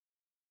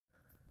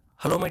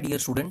Hello my dear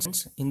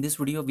students, in this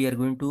video we are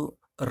going to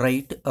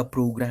write a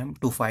program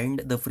to find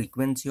the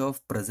frequency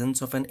of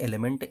presence of an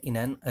element in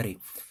an array.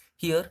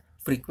 Here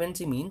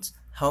frequency means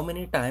how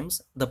many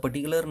times the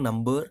particular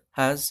number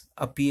has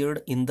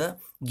appeared in the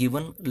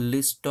given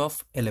list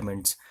of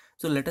elements.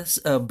 So let us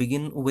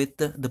begin with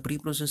the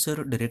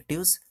preprocessor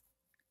directives.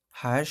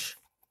 Hash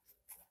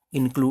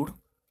include,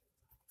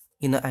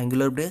 in an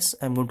angular brace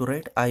I am going to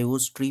write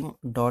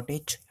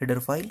iostream.h header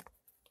file.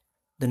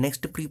 The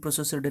next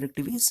preprocessor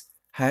directive is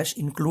hash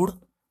include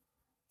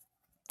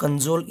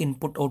console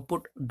input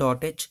output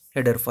 .h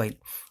header file.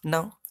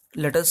 Now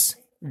let us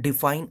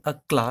define a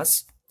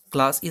class.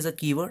 Class is a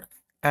keyword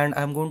and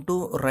I'm going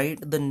to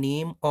write the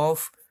name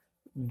of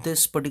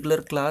this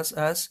particular class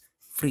as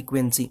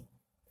frequency.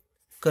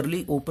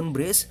 Curly open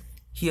brace.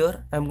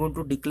 Here I'm going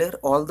to declare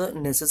all the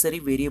necessary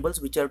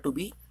variables which are to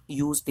be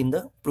used in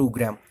the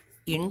program.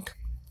 Int,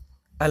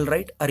 I'll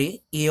write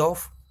array a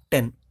of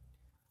 10,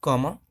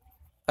 comma,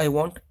 I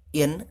want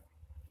n,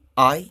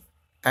 I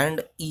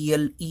and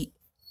ele.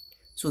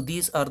 So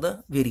these are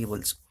the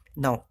variables.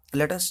 Now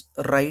let us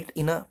write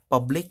in a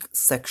public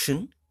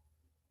section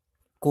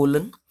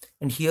colon,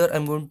 and here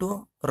I'm going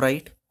to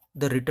write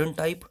the return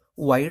type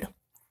void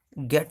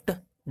get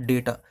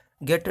data.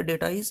 Get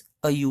data is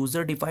a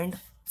user defined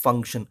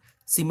function.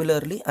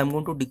 Similarly, I'm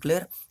going to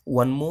declare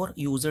one more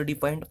user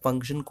defined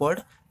function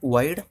called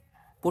void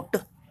put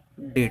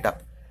data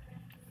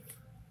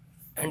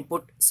and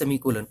put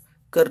semicolon,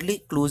 curly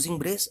closing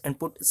brace and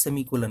put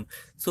semicolon.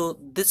 So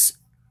this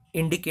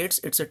indicates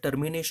it's a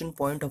termination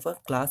point of a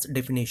class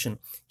definition.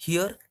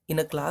 Here in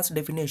a class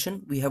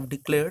definition we have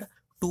declared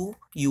two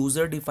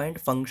user defined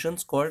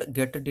functions called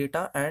get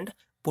data and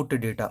put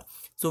data.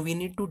 So we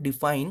need to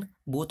define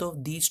both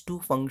of these two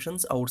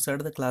functions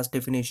outside the class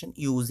definition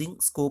using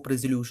scope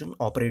resolution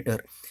operator.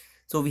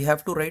 So we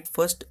have to write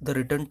first the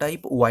return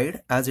type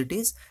void as it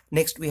is.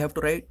 Next we have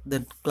to write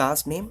the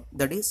class name,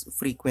 that is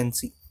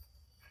frequency.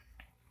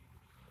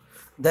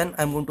 Then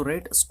I'm going to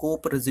write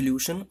scope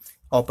resolution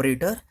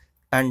operator,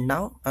 and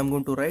now I'm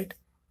going to write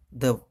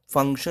the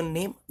function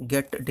name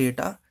get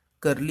data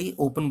curly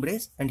open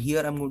brace, and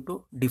here I'm going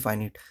to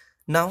define it.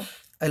 Now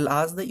I'll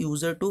ask the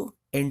user to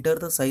enter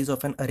the size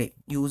of an array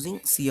using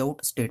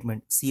cout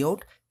statement.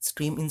 Cout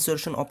stream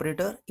insertion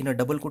operator, in a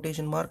double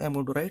quotation mark I'm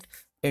going to write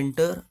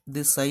enter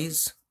the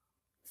size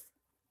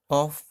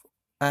of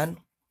an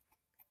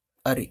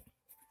array,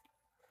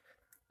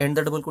 end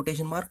the double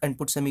quotation mark and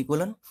put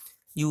semicolon.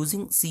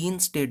 Using cin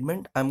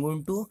statement I'm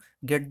going to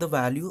get the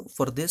value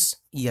for this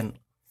n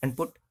and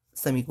put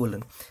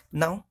semicolon.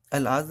 Now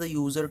I'll ask the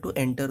user to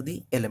enter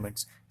the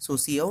elements. So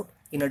cout,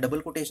 in a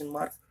double quotation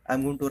mark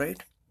I'm going to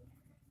write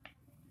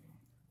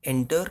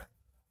enter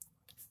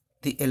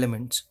the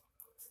elements,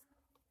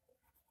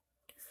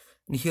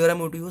 and here I'm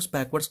going to use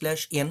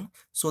 /n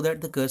so that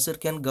the cursor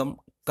can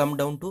come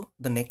down to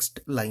the next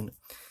line.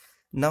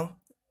 Now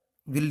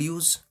we'll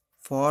use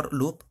for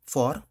loop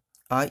for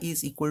I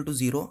is equal to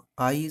 0,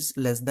 I is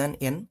less than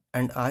n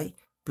and I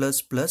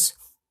plus plus.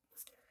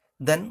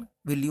 Then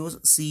we'll use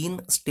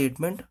cin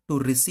statement to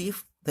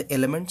receive the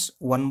elements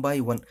one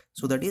by one,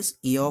 so that is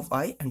a of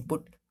I and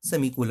put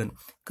semicolon.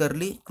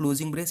 Curly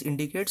closing brace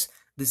indicates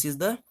this is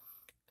the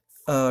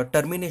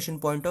termination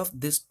point of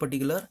this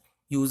particular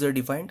user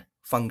defined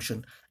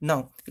function.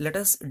 Now let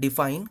us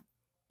define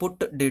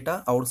put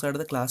data outside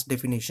the class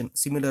definition.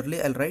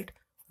 Similarly, I'll write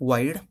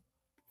void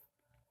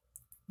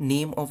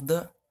name of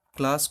the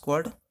class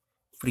called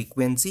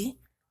frequency,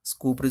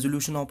 scope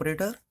resolution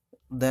operator,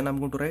 then I'm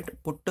going to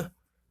write put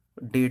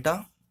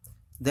data,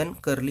 then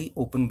curly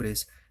open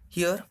brace.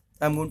 Here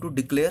I'm going to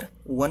declare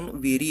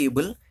one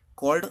variable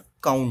called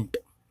count.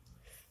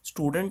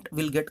 Student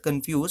will get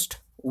confused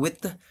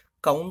with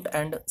count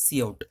and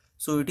cout.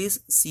 So it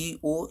is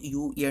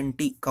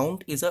count.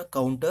 Count is a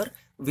counter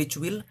which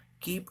will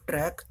keep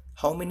track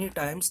how many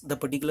times the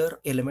particular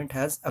element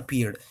has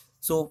appeared.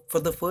 So for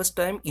the first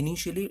time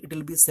initially it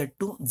will be set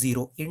to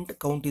 0. Int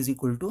count is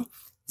equal to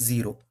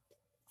 0.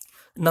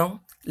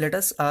 Now let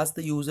us ask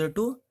the user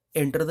to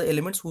enter the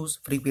elements whose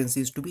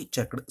frequency is to be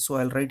checked. So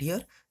I'll write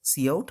here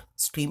cout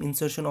stream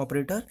insertion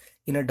operator,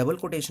 in a double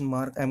quotation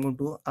mark I'm going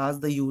to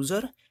ask the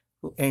user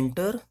to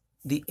enter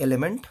the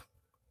element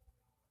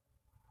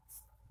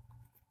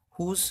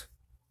whose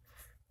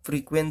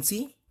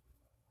frequency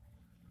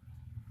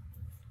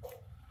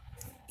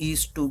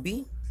is to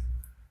be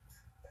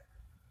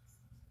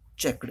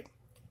checked.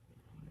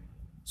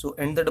 So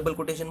end the double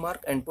quotation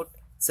mark and put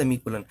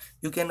semicolon.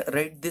 You can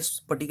write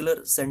this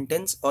particular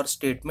sentence or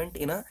statement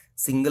in a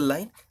single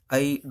line.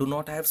 I do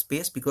not have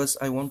space because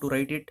I want to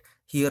write it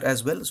here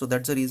as well, so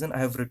that's the reason I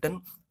have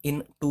written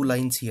in 2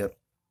 lines here.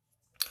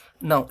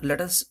 Now let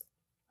us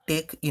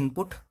take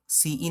input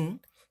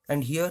cin,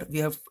 and here we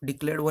have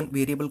declared one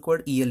variable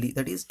called ele,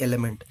 that is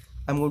element.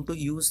 I'm going to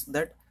use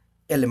that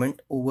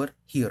element over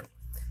here.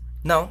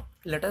 Now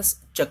let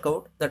us check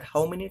out that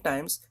how many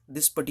times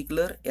this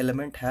particular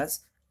element has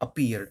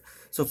appeared.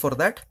 So for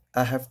that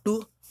I have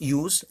to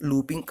use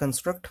looping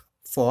construct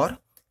for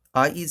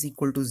I is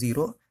equal to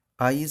 0,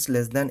 I is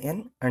less than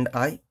n and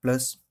I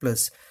plus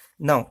plus.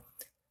 Now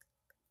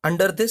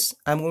under this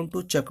I'm going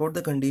to check out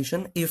the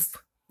condition. If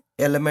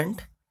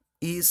element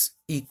is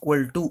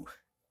equal to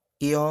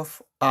a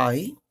of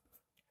I,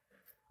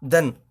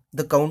 then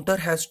the counter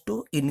has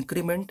to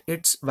increment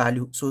its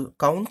value. So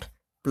count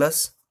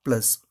plus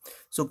plus.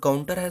 So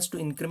counter has to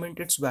increment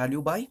its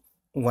value by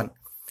 1.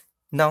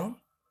 Now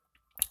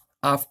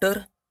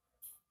after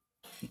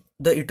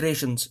the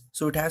iterations,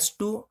 so it has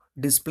to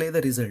display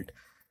the result.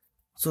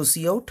 So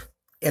cout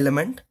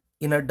element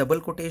in a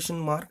double quotation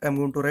mark I'm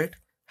going to write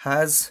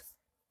has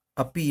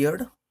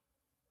appeared,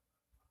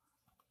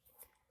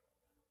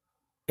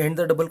 end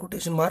the double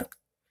quotation mark,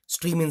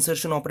 stream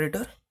insertion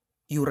operator,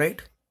 you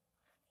write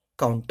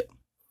count,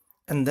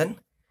 and then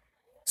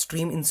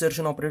stream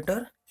insertion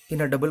operator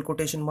in a double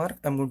quotation mark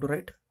I'm going to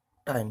write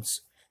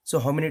times. So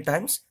how many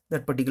times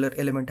that particular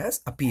element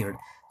has appeared.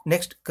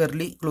 Next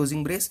curly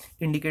closing brace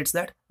indicates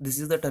that this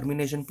is the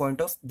termination point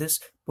of this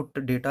put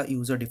data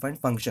user defined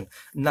function.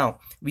 Now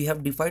we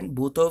have defined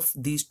both of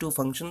these two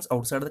functions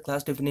outside the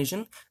class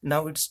definition.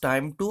 Now it's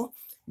time to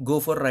go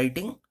for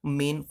writing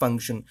main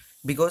function,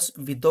 because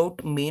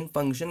without main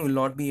function we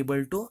will not be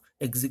able to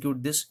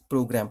execute this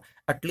program.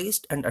 At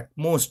least and at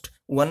most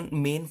one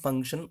main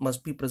function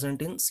must be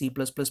present in C++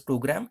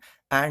 program,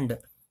 and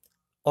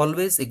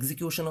always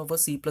execution of a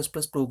C++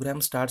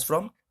 program starts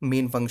from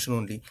main function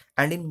only.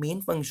 And in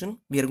main function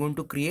we are going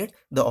to create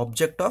the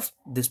object of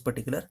this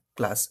particular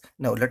class.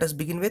 Now let us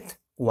begin with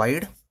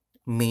void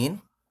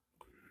main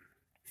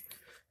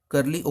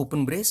curly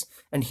open brace,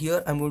 and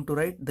here I'm going to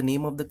write the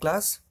name of the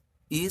class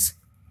is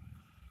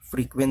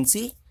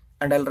frequency,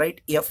 and I'll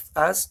write f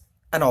as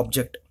an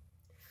object.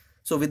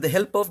 So with the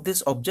help of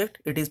this object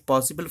it is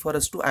possible for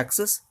us to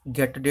access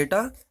get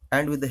data,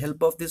 and with the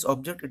help of this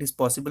object it is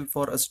possible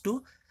for us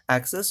to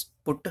access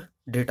put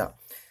data.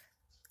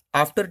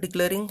 After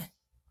declaring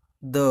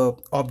the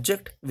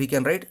object we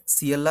can write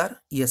CLR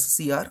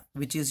SCR,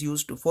 which is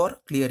used for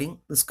clearing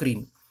the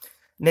screen.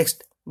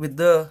 Next, with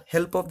the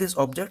help of this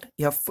object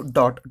f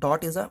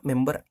dot is a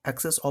member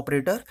access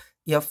operator.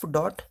 F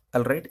dot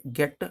I'll write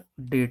get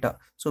data.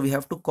 So we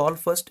have to call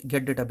first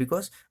get data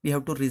because we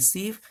have to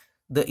receive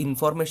the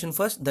information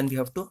first, then we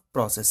have to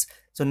process.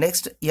 So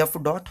next f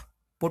dot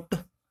put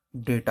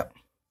data,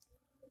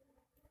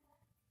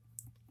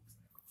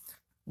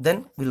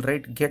 then we'll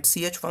write get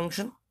ch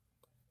function,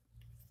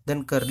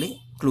 then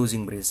curly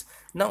closing brace.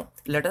 Now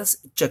let us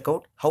check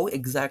out how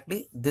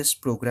exactly this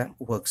program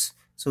works.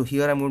 So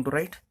here I'm going to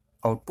write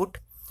output.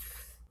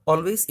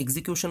 Always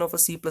execution of a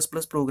C++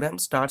 program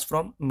starts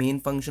from main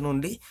function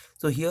only.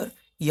 So here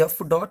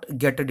f dot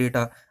get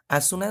data,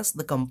 as soon as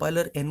the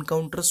compiler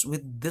encounters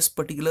with this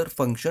particular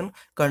function,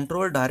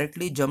 control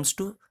directly jumps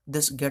to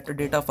this get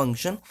data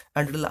function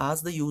and it will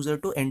ask the user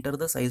to enter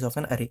the size of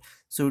an array.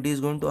 So it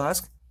is going to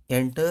ask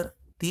enter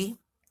the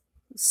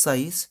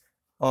size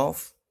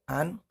of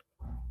an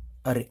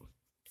array.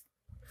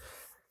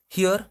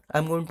 Here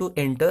I'm going to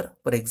enter,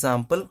 for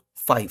example,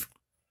 5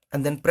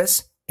 and then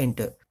press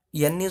enter.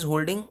 N is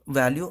holding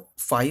value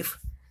 5.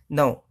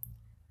 Now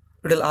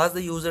it will ask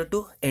the user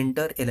to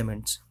enter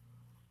elements.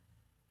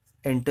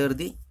 Enter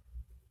the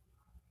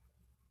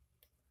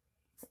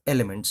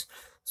elements.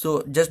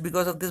 So just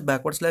because of this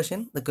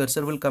 /n, the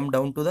cursor will come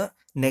down to the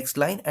next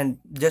line, and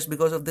just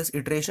because of this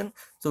iteration,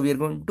 so we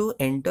are going to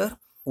enter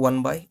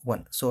one by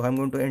one. So I'm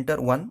going to enter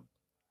 1,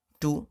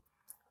 2,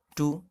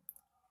 2,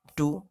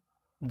 2,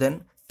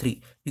 then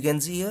 3. You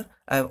can see here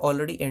I have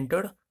already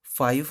entered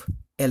 5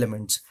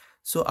 elements.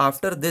 So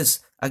after this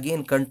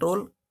again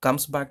control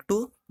comes back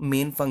to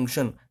main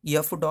function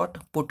f dot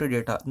put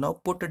data. Now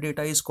put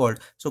data is called,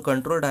 so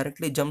control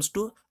directly jumps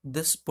to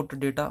this put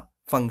data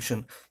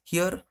function.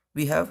 Here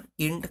we have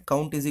int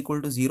count is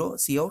equal to 0,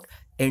 cout,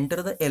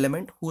 enter the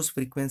element whose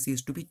frequency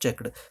is to be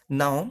checked.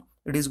 Now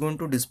it is going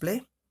to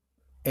display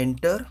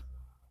enter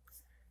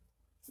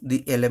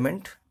the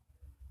element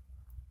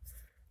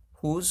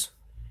whose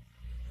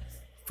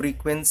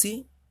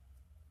frequency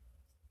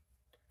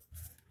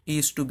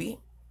is to be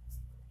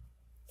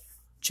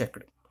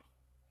checked.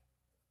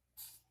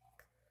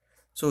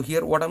 So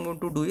here what I'm going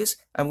to do is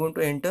I'm going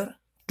to enter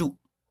 2.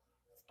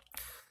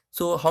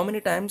 So how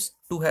many times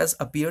 2 has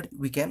appeared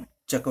we can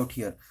check out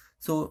here.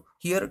 So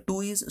here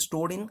 2 is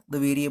stored in the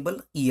variable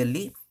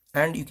ELE,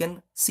 and you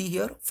can see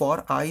here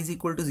for I is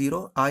equal to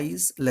 0, I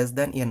is less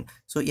than n.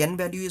 So n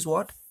value is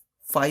what?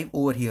 5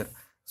 over here.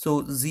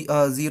 So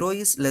 0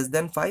 is less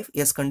than 5.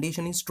 Yes,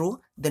 condition is true.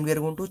 Then we are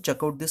going to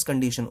check out this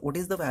condition. What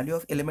is the value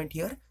of element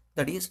here?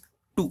 That is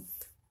 2.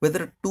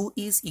 Whether 2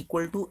 is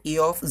equal to a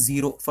of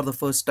 0 for the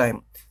first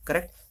time,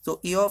 correct? So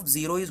a of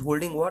 0 is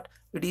holding what?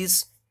 It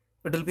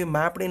will be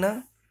mapped in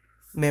a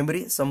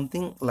memory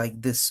something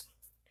like this.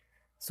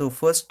 So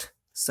first,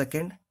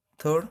 second,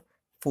 third,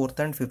 fourth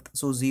and fifth.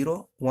 So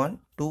 0, 1,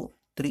 2,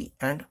 3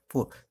 and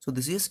 4. So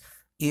this is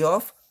a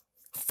of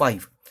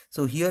 5.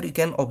 So here you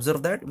can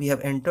observe that we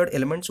have entered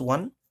elements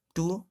 1,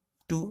 2,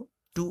 2,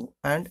 2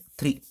 and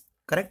 3,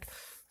 correct?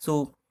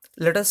 So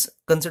let us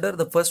consider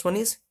the first one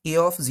is a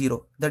of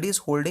 0, that is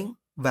holding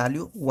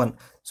value 1.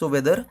 So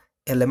whether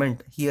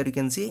element, here you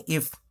can see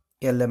if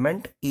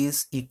element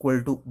is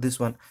equal to this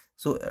one,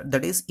 so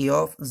that is a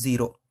of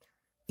 0.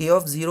 A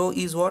of 0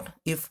 is what?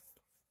 If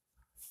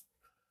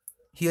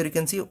here you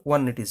can see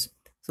 1 it is,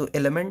 so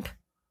element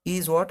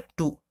is what?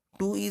 2.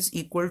 2 is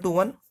equal to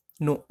 1,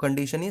 no,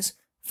 condition is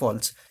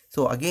false.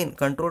 So again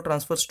control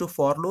transfers to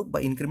for loop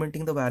by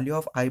incrementing the value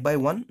of I by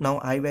 1. Now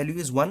I value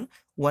is 1,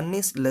 1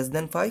 is less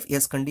than 5,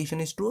 yes, condition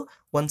is true.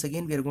 Once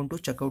again we are going to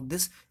check out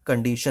this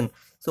condition.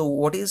 So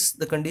what is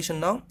the condition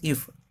now?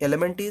 If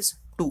element is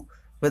 2,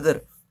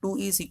 whether 2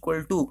 is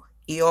equal to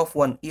a of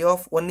 1, a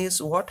of 1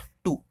 is what?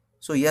 2,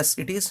 so yes,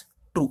 it is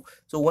true.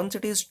 So once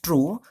it is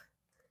true,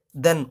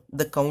 then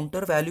the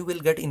counter value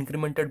will get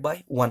incremented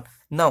by 1.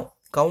 Now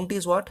count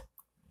is what?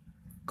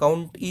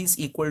 Count is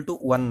equal to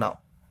 1 now.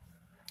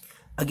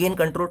 Again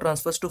control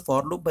transfers to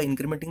for loop by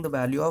incrementing the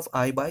value of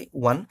I by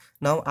 1.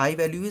 Now I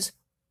value is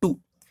 2.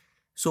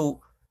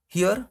 So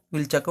here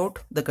we'll check out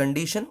the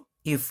condition.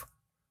 If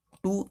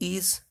 2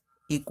 is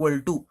equal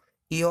to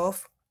a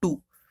of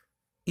 2,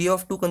 a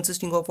of 2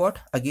 consisting of what?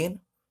 Again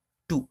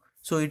 2,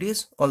 so it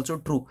is also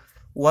true.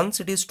 Once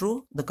it is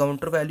true, the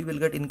counter value will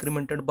get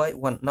incremented by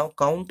 1. Now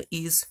count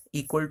is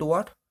equal to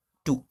what?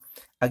 2.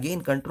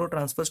 Again control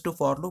transfers to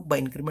for loop by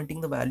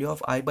incrementing the value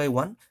of I by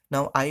 1.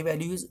 Now I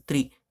value is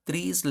 3.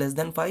 3 is less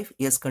than 5,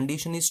 yes,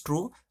 condition is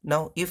true.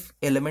 Now if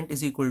element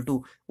is equal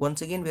to,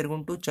 once again we are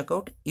going to check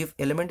out if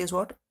element is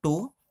what?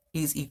 2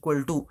 is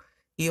equal to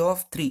a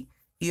of 3.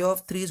 A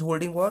of 3 is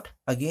holding what?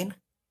 Again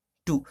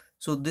 2,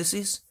 so this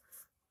is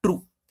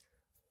true.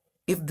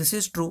 If this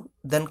is true,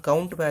 then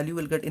count value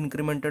will get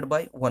incremented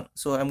by 1.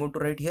 So I'm going to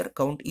write here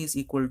count is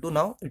equal to,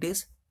 now it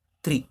is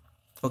 3.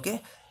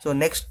 Okay, so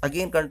next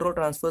again control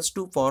transfers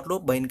to for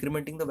loop by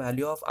incrementing the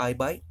value of I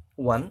by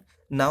 1.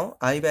 Now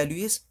I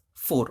value is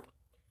 4.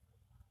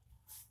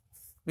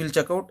 We'll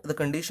check out the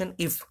condition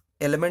if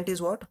element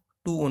is what?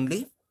 2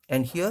 only,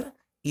 and here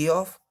a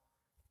of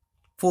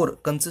 4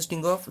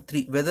 consisting of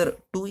 3, whether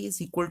 2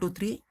 is equal to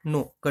 3,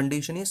 no,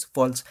 condition is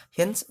false,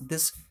 hence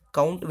this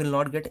count will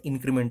not get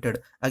incremented.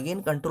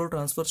 Again control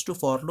transfers to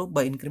for loop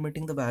by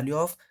incrementing the value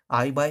of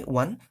I by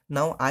 1.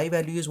 Now I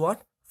value is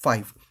what?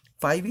 5.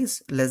 5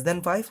 is less than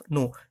 5,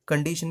 no,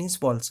 condition is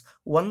false.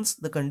 Once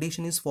the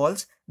condition is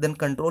false, then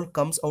control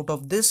comes out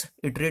of this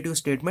iterative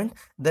statement,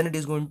 then it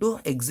is going to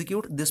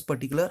execute this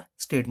particular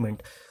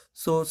statement.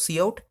 So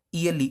see out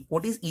ELE.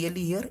 What is ELE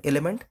here?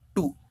 Element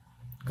 2,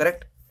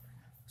 correct?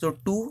 So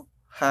 2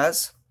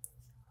 has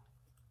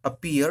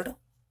appeared.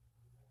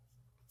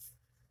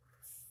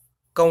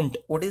 Count,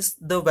 what is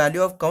the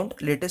value of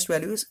count? Latest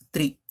value is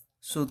 3,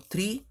 so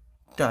 3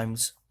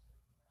 times.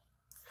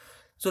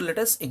 So let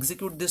us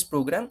execute this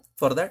program.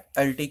 For that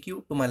I'll take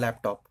you to my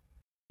laptop.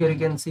 Here you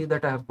can see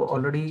that I have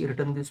already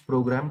written this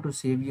program to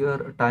save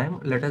your time.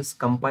 Let us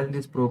compile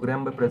this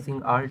program by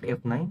pressing Alt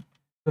F9.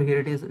 So here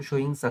it is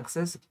showing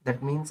success,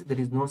 that means there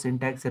is no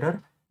syntax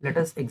error. Let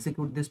us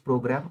execute this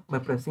program by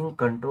pressing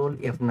Ctrl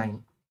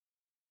F9.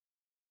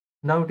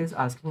 Now it is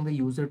asking the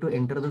user to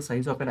enter the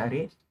size of an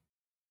array.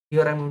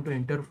 Here I'm going to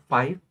enter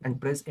 5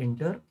 and press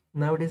enter.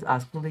 Now it is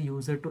asking the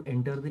user to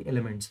enter the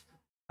elements.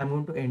 I'm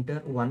going to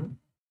enter 1,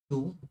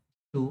 2,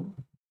 2,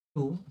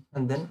 2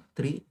 and then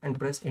 3 and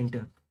press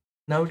enter.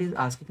 Now it is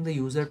asking the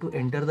user to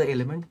enter the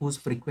element whose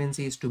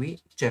frequency is to be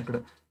checked.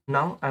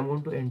 Now I'm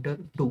going to enter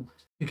 2.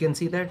 You can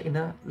see that in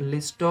a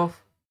list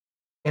of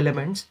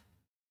elements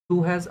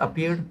 2 has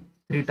appeared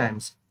 3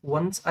 times.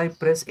 Once I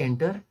press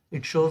enter,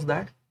 it shows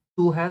that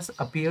 2 has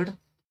appeared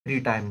 3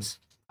 times.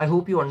 I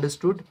hope you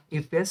understood.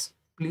 If yes,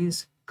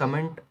 please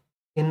comment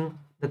in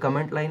the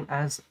comment line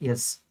as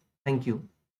yes. Thank you.